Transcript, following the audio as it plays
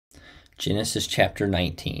Genesis chapter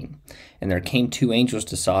 19. And there came two angels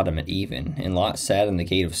to Sodom at even, and Lot sat in the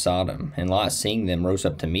gate of Sodom. And Lot, seeing them, rose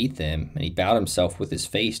up to meet them, and he bowed himself with his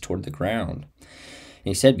face toward the ground. And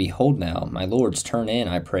he said, Behold now, my lords, turn in,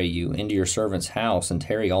 I pray you, into your servant's house, and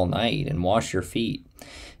tarry all night, and wash your feet.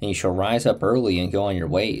 And you shall rise up early, and go on your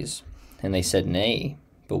ways. And they said, Nay,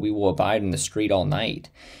 but we will abide in the street all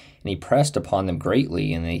night. And he pressed upon them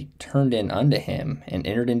greatly, and they turned in unto him, and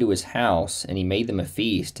entered into his house, and he made them a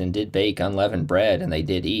feast, and did bake unleavened bread, and they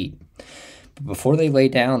did eat. But before they lay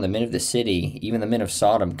down, the men of the city, even the men of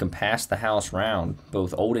Sodom, compassed the house round,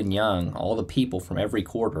 both old and young, all the people from every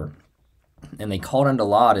quarter. And they called unto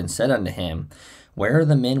Lot, and said unto him, Where are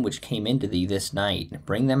the men which came into thee this night?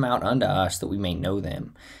 Bring them out unto us, that we may know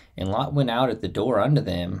them. And Lot went out at the door unto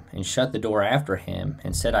them, and shut the door after him,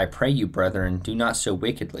 and said, I pray you, brethren, do not so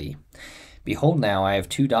wickedly. Behold now, I have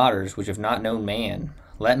two daughters which have not known man.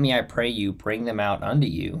 Let me, I pray you, bring them out unto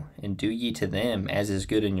you, and do ye to them as is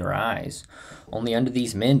good in your eyes. Only unto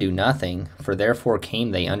these men do nothing, for therefore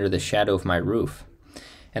came they under the shadow of my roof.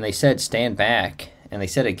 And they said, Stand back. And they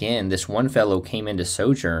said again, This one fellow came in to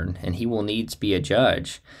sojourn, and he will needs be a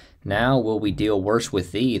judge. Now will we deal worse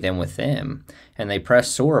with thee than with them. And they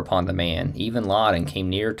pressed sore upon the man, even Lot, and came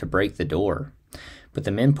near to break the door. But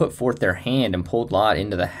the men put forth their hand, and pulled Lot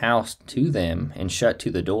into the house to them, and shut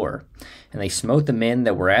to the door. And they smote the men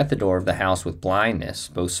that were at the door of the house with blindness,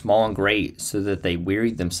 both small and great, so that they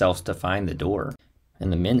wearied themselves to find the door.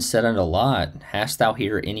 And the men said unto Lot, Hast thou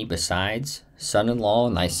here any besides? Son-in-law,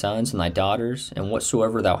 and thy sons, and thy daughters, and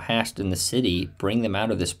whatsoever thou hast in the city, bring them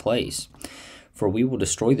out of this place. For we will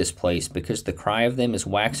destroy this place, because the cry of them is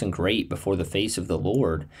waxen great before the face of the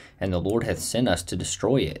Lord, and the Lord hath sent us to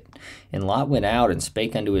destroy it. And Lot went out and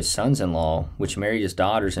spake unto his sons-in-law, which married his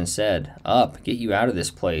daughters, and said, Up, get you out of this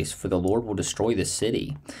place, for the Lord will destroy this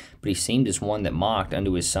city. But he seemed as one that mocked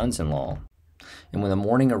unto his sons-in-law. And when the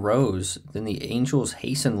morning arose, then the angels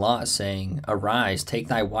hastened Lot, saying, Arise, take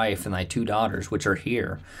thy wife and thy two daughters, which are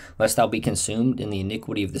here, lest thou be consumed in the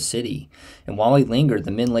iniquity of the city. And while he lingered,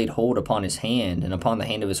 the men laid hold upon his hand, and upon the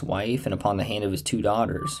hand of his wife, and upon the hand of his two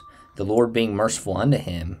daughters, the Lord being merciful unto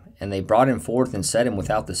him. And they brought him forth, and set him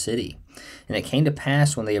without the city. And it came to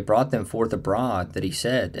pass, when they had brought them forth abroad, that he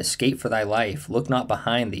said, Escape for thy life, look not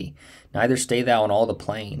behind thee, neither stay thou in all the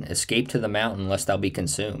plain. Escape to the mountain, lest thou be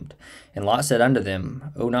consumed. And Lot said unto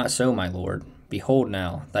them, O not so, my lord. Behold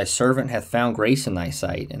now, thy servant hath found grace in thy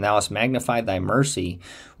sight, and thou hast magnified thy mercy,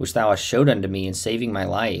 which thou hast showed unto me in saving my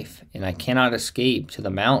life. And I cannot escape to the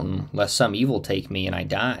mountain, lest some evil take me, and I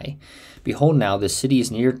die. Behold now, this city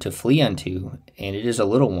is near to flee unto, and it is a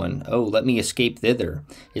little one. Oh, let me escape thither.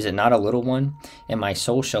 Is it not a little one? And my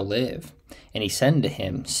soul shall live. And he said unto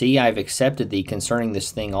him, See, I have accepted thee concerning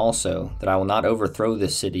this thing also, that I will not overthrow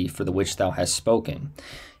this city for the which thou hast spoken.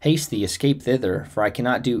 Haste thee, escape thither, for I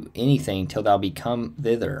cannot do anything till thou be come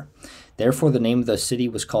thither. Therefore the name of the city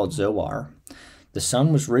was called Zoar. The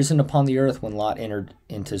sun was risen upon the earth when Lot entered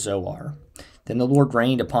into Zoar. Then the Lord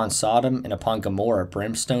rained upon Sodom and upon Gomorrah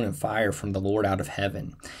brimstone and fire from the Lord out of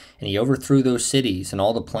heaven. And he overthrew those cities, and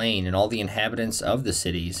all the plain, and all the inhabitants of the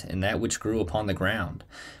cities, and that which grew upon the ground.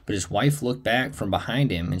 But his wife looked back from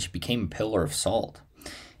behind him, and she became a pillar of salt.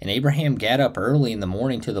 And Abraham gat up early in the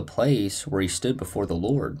morning to the place where he stood before the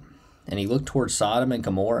Lord. And he looked toward Sodom and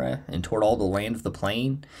Gomorrah, and toward all the land of the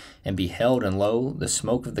plain, and beheld, and lo, the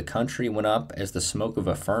smoke of the country went up as the smoke of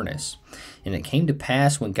a furnace. And it came to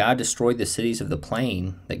pass, when God destroyed the cities of the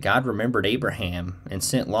plain, that God remembered Abraham, and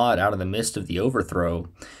sent Lot out of the midst of the overthrow,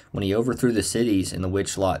 when he overthrew the cities in the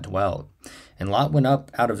which Lot dwelt. And Lot went up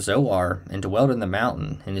out of Zoar, and dwelt in the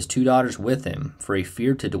mountain, and his two daughters with him, for he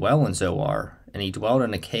feared to dwell in Zoar. And he dwelt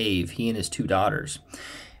in a cave, he and his two daughters.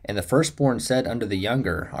 And the firstborn said unto the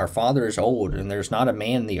younger, Our father is old, and there is not a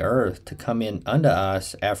man in the earth to come in unto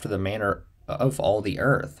us after the manner of all the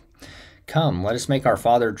earth. Come, let us make our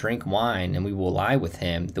father drink wine, and we will lie with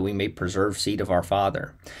him, that we may preserve seed of our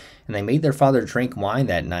father. And they made their father drink wine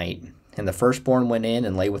that night. And the firstborn went in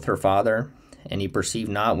and lay with her father, and he perceived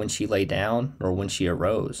not when she lay down, nor when she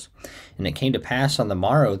arose. And it came to pass on the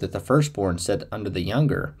morrow that the firstborn said unto the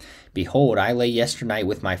younger, Behold, I lay yesternight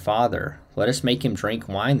with my father. Let us make him drink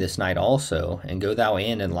wine this night also, and go thou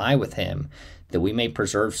in and lie with him, that we may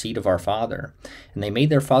preserve seed of our father. And they made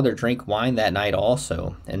their father drink wine that night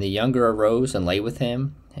also. And the younger arose and lay with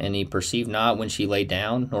him, and he perceived not when she lay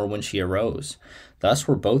down, nor when she arose. Thus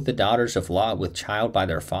were both the daughters of Lot with child by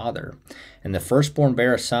their father. And the firstborn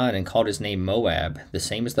bare a son, and called his name Moab, the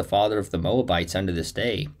same as the father of the Moabites unto this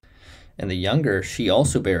day. And the younger, she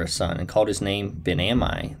also bare a son, and called his name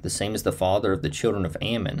Ben-Ammi, the same as the father of the children of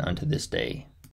Ammon unto this day.